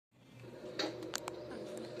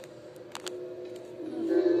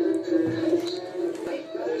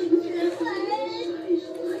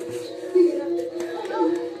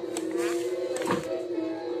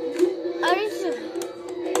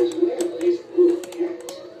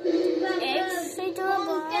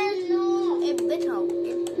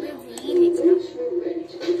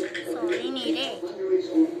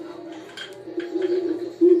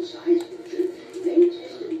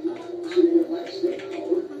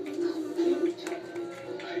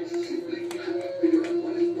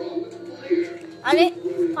अरे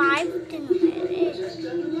 5 10 है रे।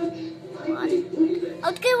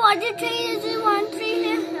 उसके वाटर 3 जैसे 1 3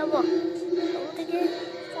 है वो देखिए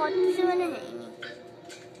 47 है नहीं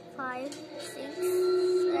 5 6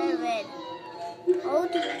 7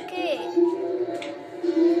 okay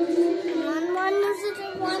 1 1 is it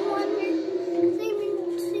 1 1 3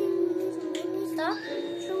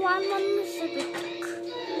 so 1 1 is a bit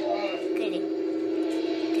kidding.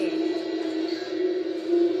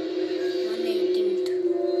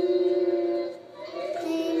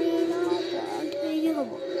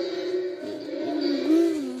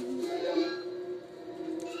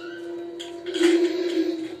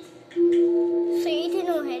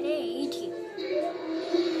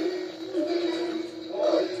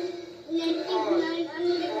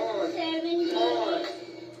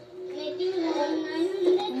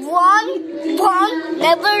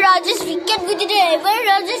 Never Rajesh wicket with it. Never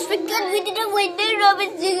Rajesh wicket with it. Never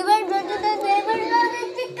Rajesh wicket with. Never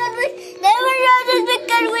Rajesh wicket with. Never Rajesh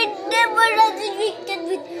wicket with. Never Rajesh wicket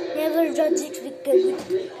with. Never Rajesh wicket with.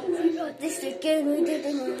 Rajesh wicket with it.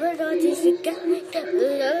 Never Rajesh wicket with. Never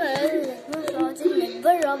Rajesh.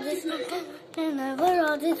 Never Rajesh. Never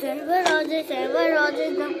Rajesh. Never Rajesh. Never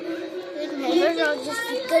Rajesh. Never Rajesh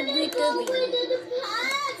wicket with.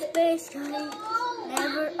 Space guy.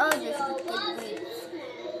 Never Rajesh wicket with.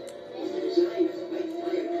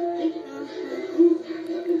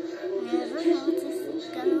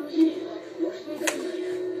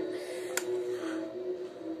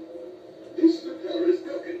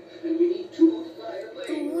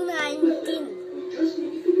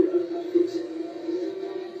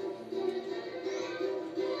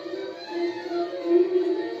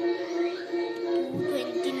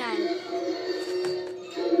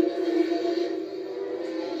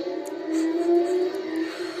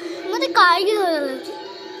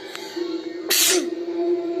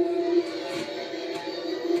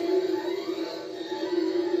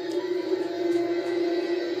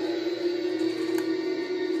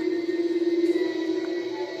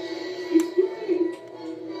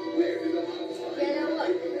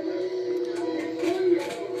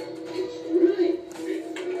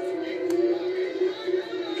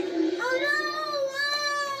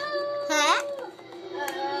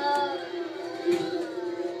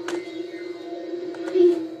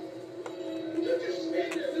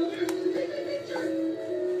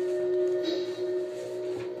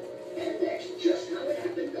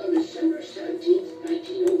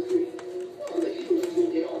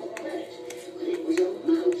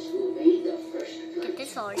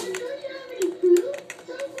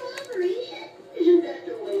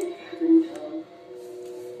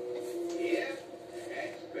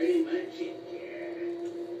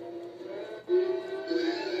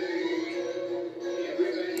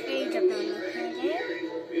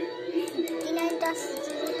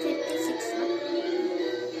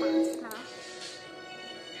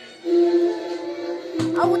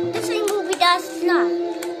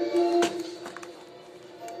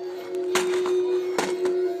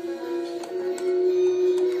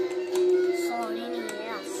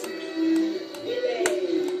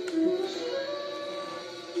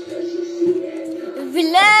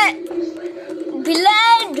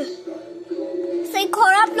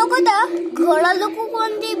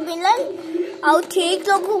 और ठीक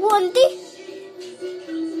लोगों को बोलती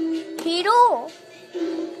hero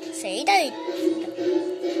सही था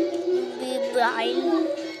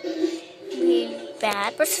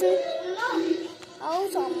bad person और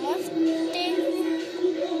समझते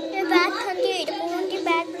bad country the only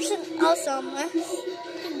bad person और समझ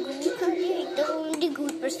good country the only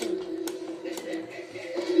good person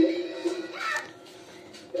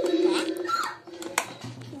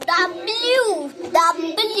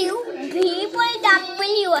people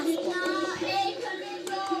W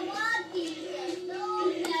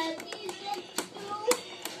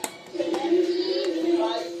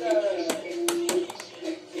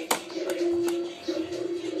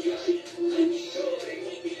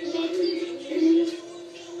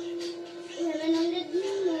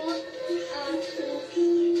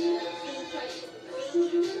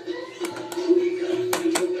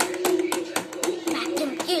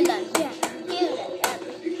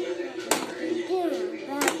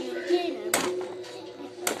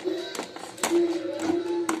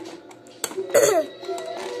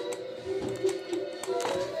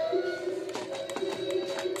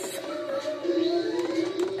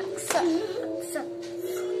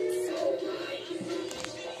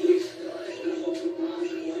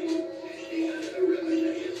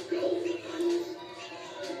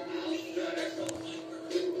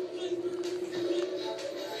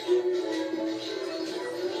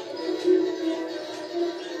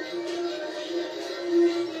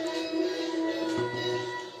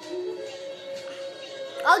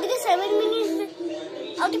 7 minutes.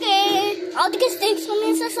 I'll take 6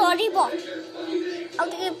 minutes. Sorry, boss. I'll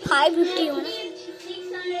take 5:50.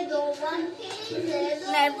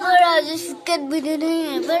 Never I'll just get with it.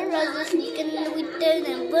 Never I'll just get with it.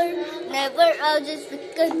 Never I'll just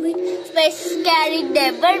get with space carry.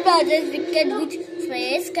 Never I'll just get with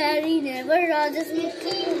space carry. Never I'll just get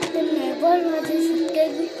with it. Never I'll just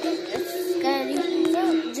get with space carry.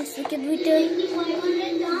 Just get with it.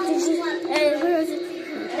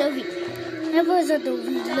 Never is a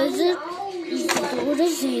lizard. Is the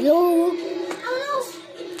zero.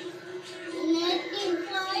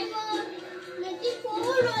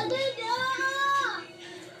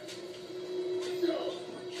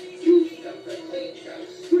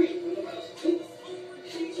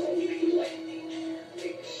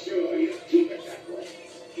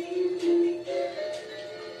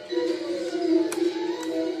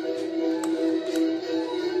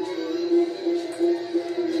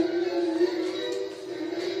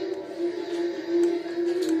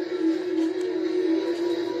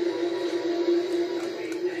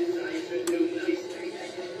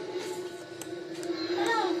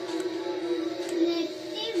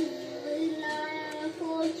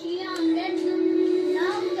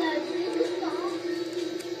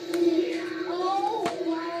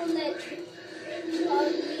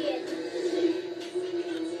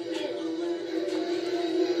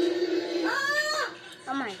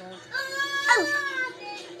 Oh my god. Oh!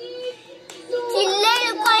 Chille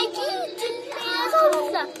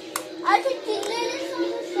sonuçta. Artık chille'nin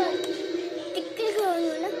sonuçta. Dikkat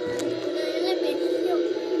görüyor lan. Chille'yle besin yok.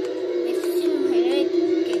 Besin evet.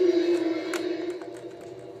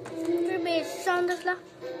 Bir besin sonuçta.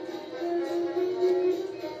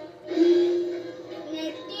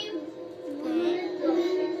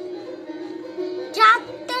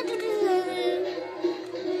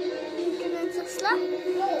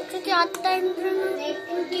 क्योंकि आता है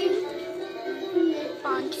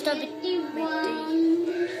पाँच का battery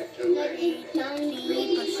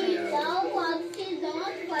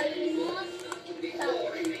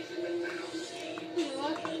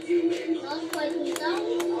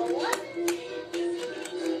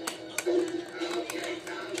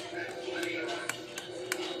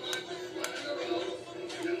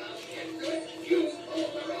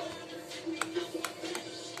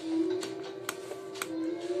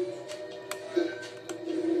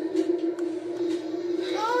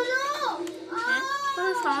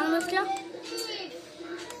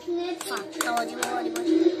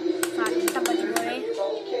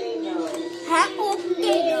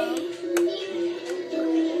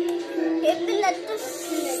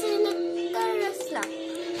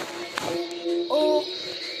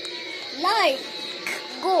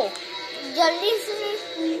go जल्दी से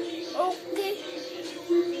okay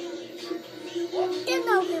okay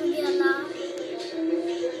ना फिर गया ना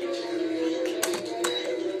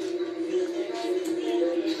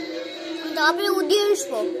आपने उधर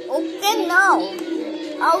इसको ओके नाउ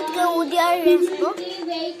आउट के उधर इसको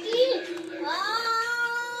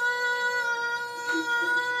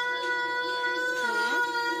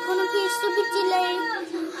कोनो फिश तो भी चिल्लाए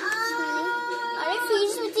अरे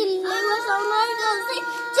फिश में चिल्ले में साउंड आ रहा है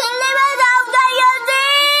चिल्ले में साउंड आ रहा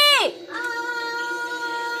है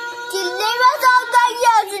चिल्ले में साउंड आ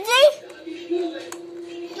रहा है जी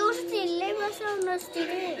क्यों चिल्ले में साउंड आ रहा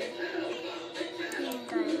है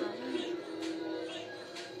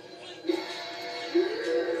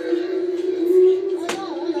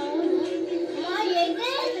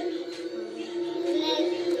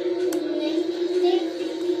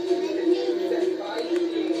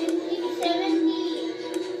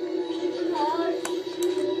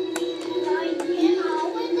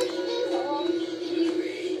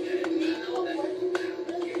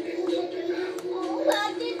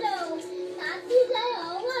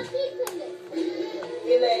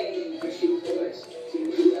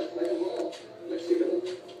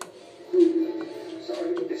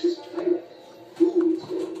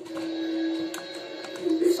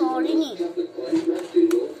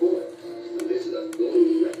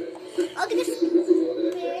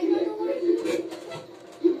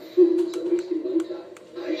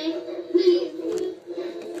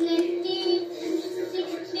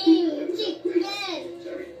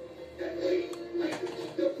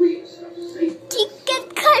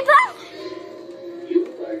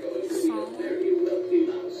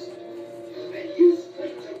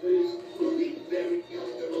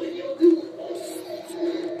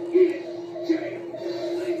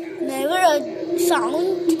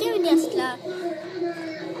Sound give me this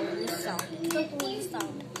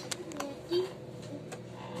sound.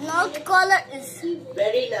 Now the color is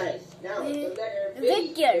very nice. Now the letter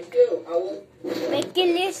Wicked. Wicked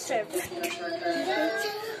is serpent.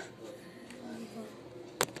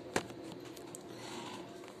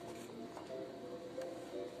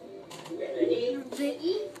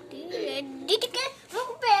 Did you get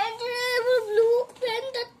blue pen?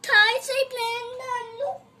 The Thai say pen.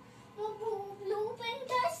 Blue pen.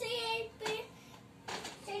 The say pen.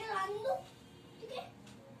 Say andu. Okay.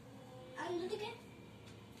 Andu okay.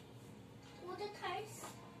 What the Thais?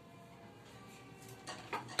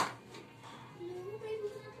 Blue pen.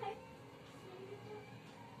 What the Thai?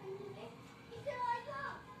 Andu okay.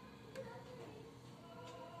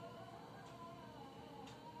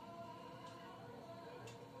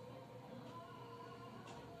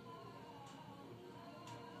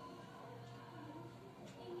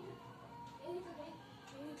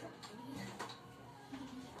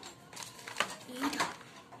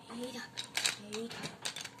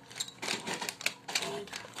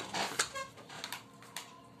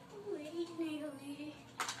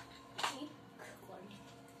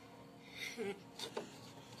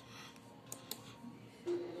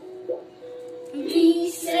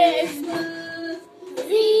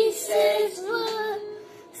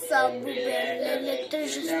 Sub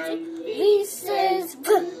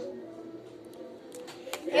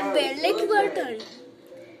a belly button.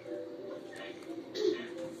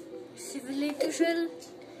 Civilization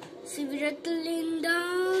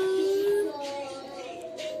down.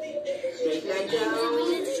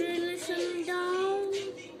 Civilization down.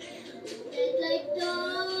 Like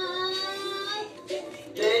down.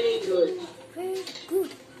 Very good. Very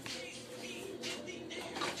good.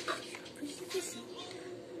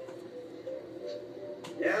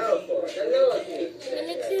 Now for the lowercase.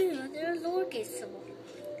 The lowercase.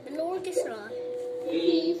 The lowercase law. V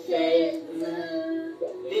says V.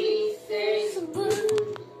 V says V.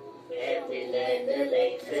 Every letter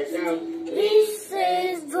makes a sound. V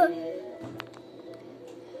says V.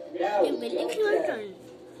 Now A belly button.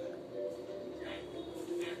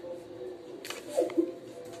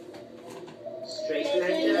 straight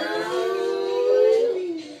line down.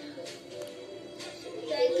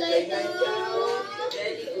 Straight line down.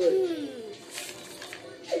 Very good.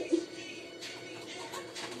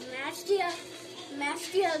 Match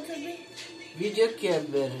the alphabet. Video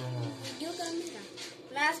camera. Video camera.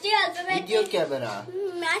 Match the alphabet. Video camera.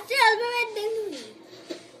 Match the alphabet then.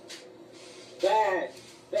 Bad.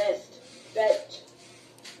 Best. Fetch.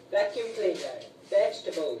 Vacuum cleaner.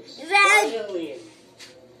 Vegetables. Veg. Violin.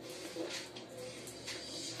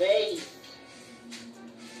 Face.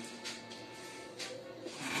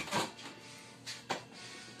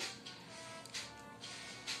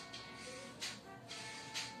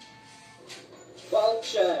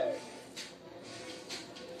 Vulture.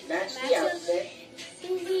 Match the outfit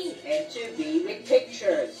and to be with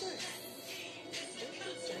pictures.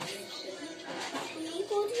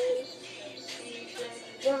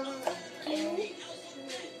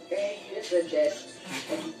 A is the desk.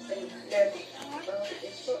 Left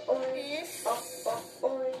is for orange.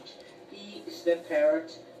 Orange. P is the parrot.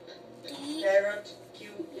 Parrot. Q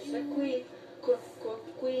is the queen.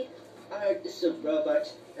 Queen. R is the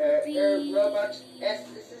robot. Robot. S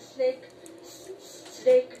is the snake.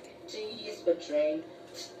 Snake. T is the train.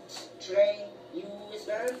 Train. U is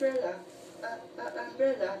the umbrella.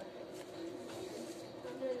 Umbrella.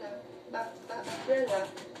 Umbrella.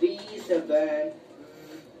 V is the van.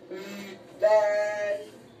 Van.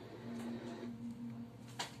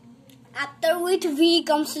 After which V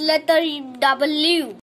comes letter W.